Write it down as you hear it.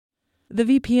The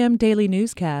VPM Daily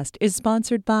Newscast is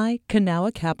sponsored by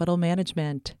Kanawha Capital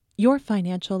Management. Your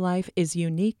financial life is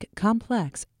unique,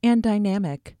 complex, and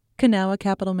dynamic. Kanawha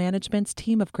Capital Management's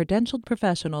team of credentialed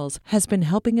professionals has been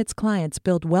helping its clients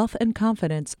build wealth and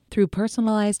confidence through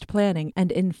personalized planning and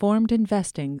informed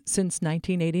investing since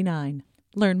 1989.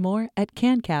 Learn more at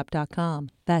cancap.com.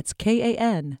 That's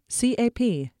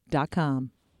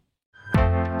KANCAP.com.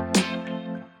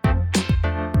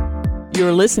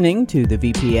 You're listening to the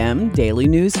VPM Daily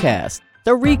Newscast,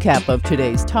 the recap of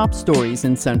today's top stories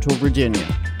in Central Virginia.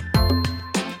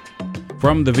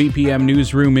 From the VPM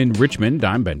Newsroom in Richmond,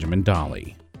 I'm Benjamin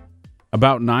Dolly.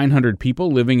 About 900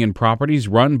 people living in properties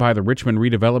run by the Richmond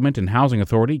Redevelopment and Housing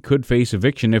Authority could face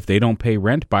eviction if they don't pay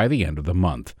rent by the end of the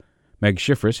month. Meg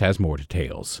Schiffris has more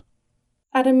details.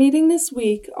 At a meeting this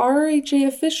week, RRHA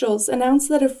officials announced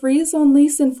that a freeze on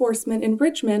lease enforcement in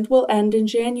Richmond will end in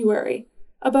January.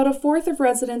 About a fourth of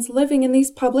residents living in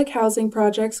these public housing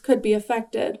projects could be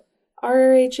affected.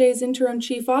 RRHA's interim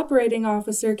chief operating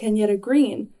officer, Kenyetta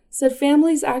Green, said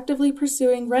families actively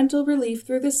pursuing rental relief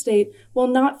through the state will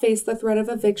not face the threat of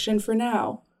eviction for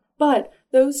now. But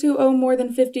those who owe more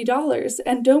than $50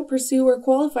 and don't pursue or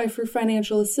qualify for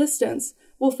financial assistance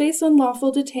will face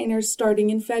unlawful detainers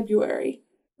starting in February.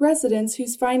 Residents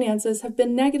whose finances have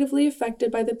been negatively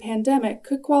affected by the pandemic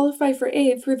could qualify for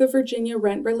aid through the Virginia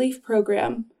Rent Relief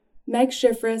Program. Meg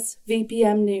Schiffris,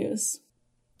 VPM News.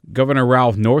 Governor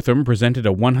Ralph Northam presented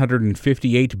a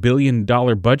 $158 billion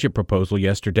budget proposal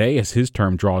yesterday as his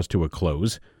term draws to a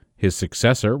close. His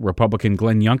successor, Republican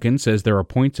Glenn Youngkin, says there are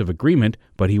points of agreement,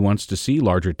 but he wants to see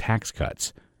larger tax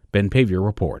cuts. Ben Paviour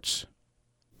reports.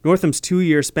 Northam's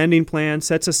two-year spending plan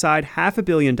sets aside $500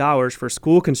 million for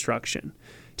school construction.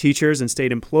 Teachers and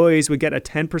state employees would get a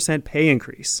 10% pay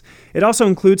increase. It also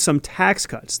includes some tax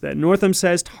cuts that Northam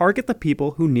says target the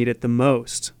people who need it the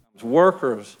most.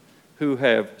 Workers who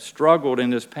have struggled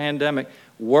in this pandemic,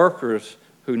 workers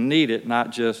who need it,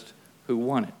 not just who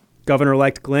want it.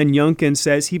 Governor-elect Glenn Youngkin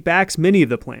says he backs many of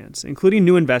the plans, including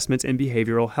new investments in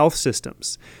behavioral health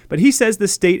systems. But he says the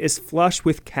state is flush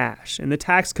with cash and the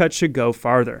tax cuts should go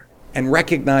farther. And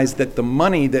recognize that the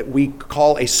money that we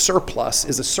call a surplus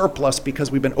is a surplus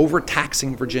because we've been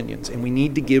overtaxing Virginians, and we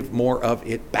need to give more of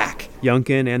it back.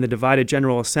 Youngkin and the divided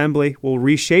General Assembly will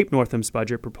reshape Northam's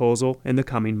budget proposal in the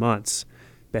coming months.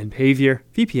 Ben Paviour,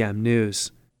 VPM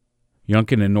News.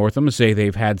 Youngkin and Northam say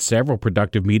they've had several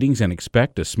productive meetings and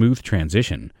expect a smooth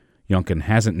transition. Youngkin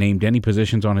hasn't named any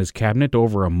positions on his cabinet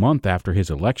over a month after his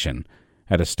election.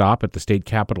 At a stop at the state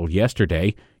capitol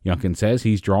yesterday, Youngkin says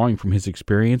he's drawing from his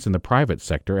experience in the private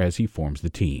sector as he forms the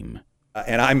team.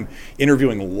 And I'm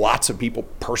interviewing lots of people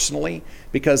personally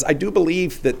because I do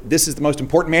believe that this is the most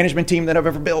important management team that I've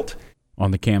ever built.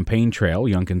 On the campaign trail,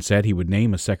 Youngkin said he would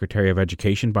name a Secretary of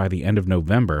Education by the end of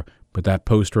November, but that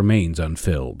post remains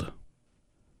unfilled.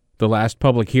 The last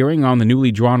public hearing on the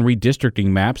newly drawn redistricting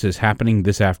maps is happening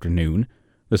this afternoon.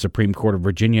 The Supreme Court of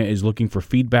Virginia is looking for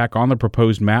feedback on the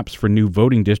proposed maps for new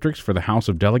voting districts for the House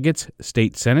of Delegates,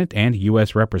 State Senate, and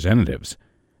U.S. Representatives.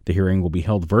 The hearing will be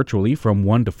held virtually from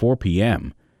 1 to 4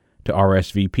 p.m. To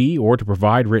RSVP or to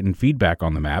provide written feedback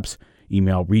on the maps,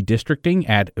 email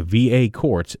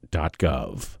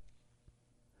redistricting@vacourts.gov.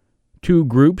 Two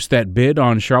groups that bid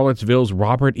on Charlottesville's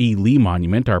Robert E. Lee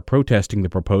Monument are protesting the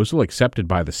proposal accepted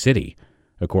by the city.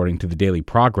 According to the Daily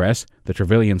Progress, the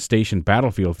Trevelyan Station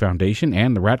Battlefield Foundation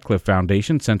and the Ratcliffe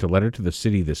Foundation sent a letter to the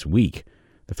city this week.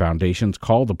 The foundations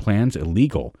call the plans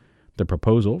illegal. The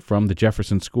proposal from the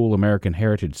Jefferson School American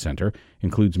Heritage Center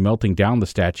includes melting down the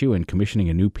statue and commissioning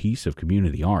a new piece of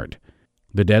community art.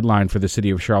 The deadline for the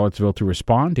city of Charlottesville to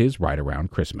respond is right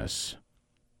around Christmas.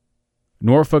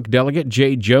 Norfolk delegate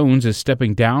Jay Jones is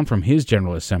stepping down from his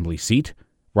General Assembly seat.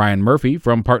 Ryan Murphy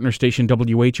from partner station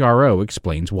WHRO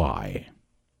explains why.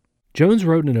 Jones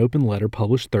wrote in an open letter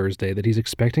published Thursday that he's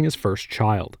expecting his first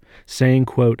child, saying,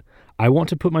 quote, "I want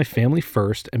to put my family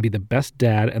first and be the best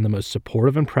dad and the most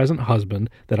supportive and present husband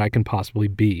that I can possibly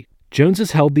be." Jones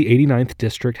has held the 89th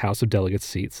District House of Delegates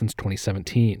seat since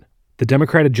 2017. The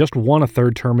Democrat had just won a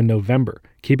third term in November,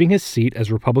 keeping his seat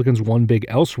as Republicans won big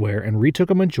elsewhere and retook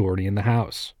a majority in the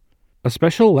House. A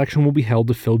special election will be held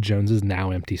to fill Jones's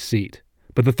now empty seat.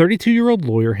 But the 32-year-old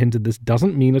lawyer hinted this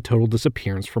doesn't mean a total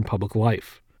disappearance from public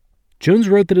life. Jones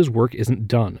wrote that his work isn't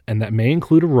done, and that may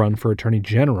include a run for Attorney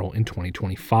General in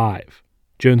 2025.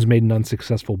 Jones made an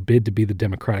unsuccessful bid to be the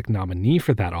Democratic nominee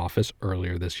for that office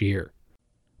earlier this year.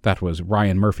 That was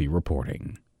Ryan Murphy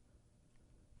reporting.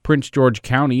 Prince George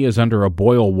County is under a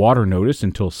boil water notice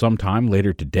until sometime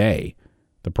later today.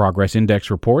 The Progress Index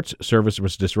reports service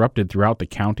was disrupted throughout the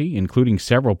county, including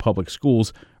several public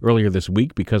schools, earlier this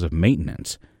week because of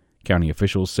maintenance. County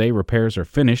officials say repairs are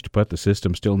finished, but the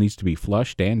system still needs to be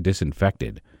flushed and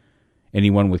disinfected.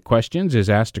 Anyone with questions is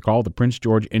asked to call the Prince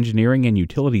George Engineering and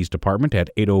Utilities Department at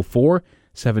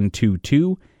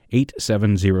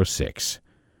 804-722-8706.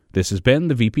 This has been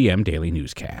the VPM Daily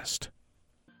Newscast.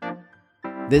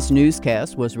 This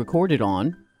newscast was recorded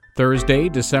on Thursday,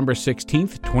 December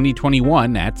 16th,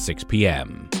 2021 at 6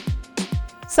 p.m.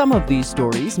 Some of these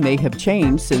stories may have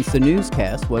changed since the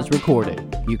newscast was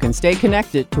recorded. You can stay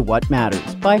connected to what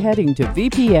matters by heading to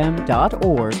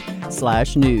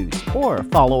vpm.org/news or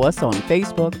follow us on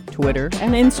Facebook, Twitter,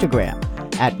 and Instagram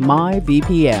at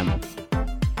MyVPM.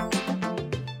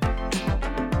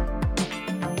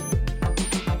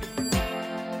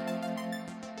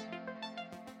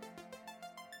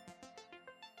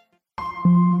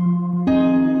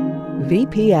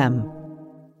 VPM.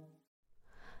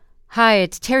 Hi,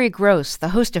 it's Terry Gross, the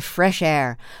host of Fresh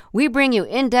Air. We bring you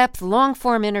in-depth,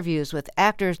 long-form interviews with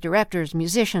actors, directors,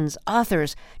 musicians,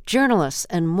 authors, journalists,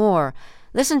 and more.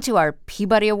 Listen to our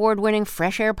Peabody Award-winning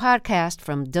Fresh Air podcast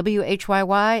from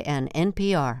WHYY and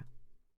NPR.